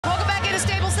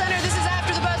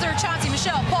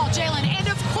Keisha, Paul, Jalen, and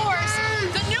of course,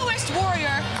 the newest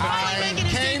Warrior. I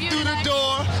came through the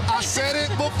door. I said it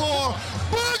before.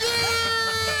 Boogie!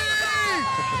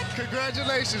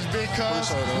 Congratulations, Big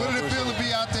Cuz. What did it feel to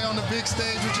be out there on the big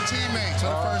stage with your teammates for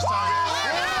the first time?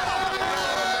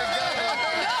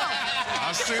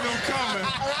 I seen them coming.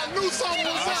 I knew something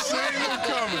was up. I seen them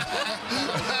coming.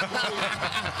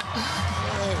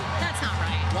 That's not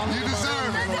right. You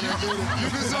deserve it. You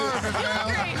deserve it,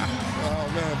 man. Oh,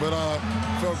 man, but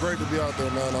felt great to be out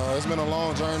there, man. It's been a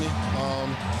long journey. A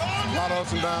lot of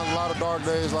ups and downs, a lot of dark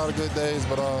days, a lot of good days,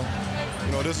 but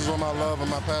you know, this is where my love and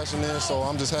my passion is, so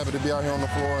I'm just happy to be out here on the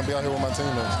floor and be out here with my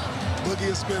teammates. Boogie,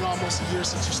 it's been almost a year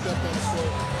since you stepped on the court,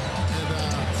 and you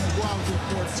go out and get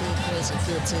 14 points in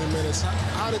 15 minutes.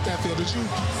 How did that feel? Did you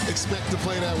expect to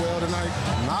play that well tonight?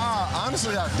 Nah,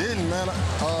 honestly, I didn't, man.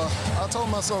 I told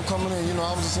myself coming in, you know,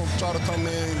 I was just going to try to come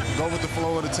in, go with the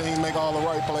flow of the team, make all the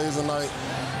right plays tonight.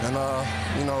 And,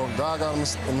 you know, God got a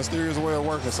mysterious way of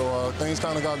working, so things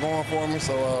kind of got going for me.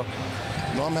 So,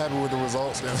 you know, I'm happy with the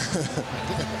results.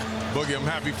 Boogie, I'm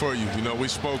happy for you. You know, we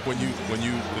spoke when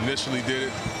you initially did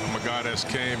it. I'm a guy that's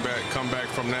come back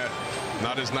from that.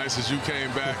 Not as nice as you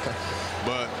came back,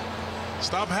 but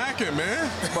stop hacking, man.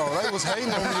 Bro, they was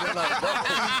hating on me tonight, bro.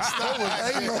 They was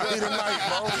hating on me tonight,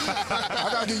 bro. I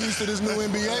got to get used to this new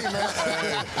NBA, man.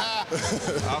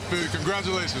 I feel you.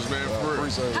 Congratulations, man.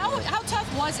 Appreciate it. How tough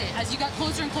was it as you got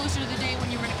closer and closer to the day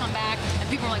when you were going to come back and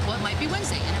people were like, well, it might be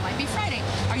Wednesday and it might be Friday.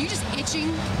 Are you just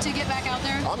itching to get back out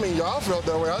there? I mean, y'all felt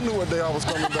that way. I knew what day I was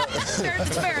coming back.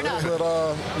 It's fair enough. But,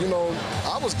 you know,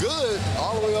 I was good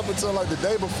all the way up until like the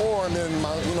day before, and then,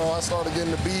 you know, I started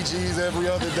getting the BGs every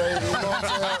other day. You know what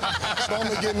I'm saying?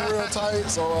 Stomach getting real tight.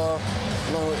 So,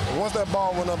 you know, once that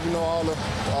ball went up, you know, all the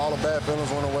bad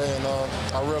feelings went away, and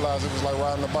I realized it was like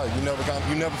riding a bike. You never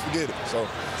forget it. So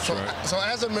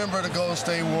as a member of the Golden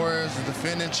State Warriors, the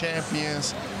defending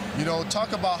champions, you know,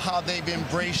 talk about how they've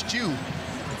embraced you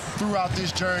throughout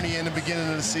this journey in the beginning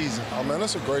of the season. Oh man,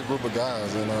 that's a great group of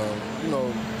guys, and you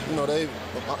know,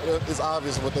 it's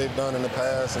obvious what they've done in the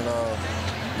past, and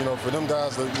you know, for them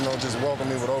guys to just welcome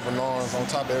me with open arms on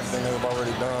top of everything they've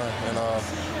already done, and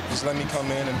just let me come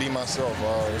in and be myself.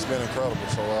 It's been incredible.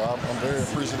 So I'm very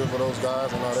appreciative of those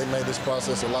guys, and they made this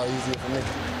process a lot easier for me.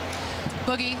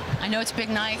 Boogie, I know it's a big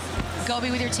night. Go be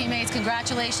with your teammates.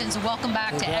 Congratulations. Welcome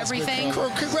back to everything.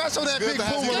 Congrats on that big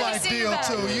Puma life deal,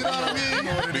 too. You know what I mean?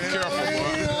 Be careful, boy.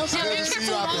 Yeah, be careful with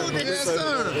all of it. Yes,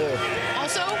 sir.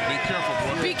 Also, Be careful,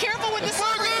 boy. be careful with the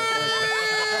sun.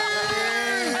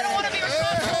 I don't want to be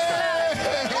responsible for that.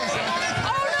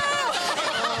 Oh,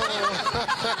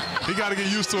 no! He got to get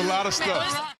used to a lot of stuff.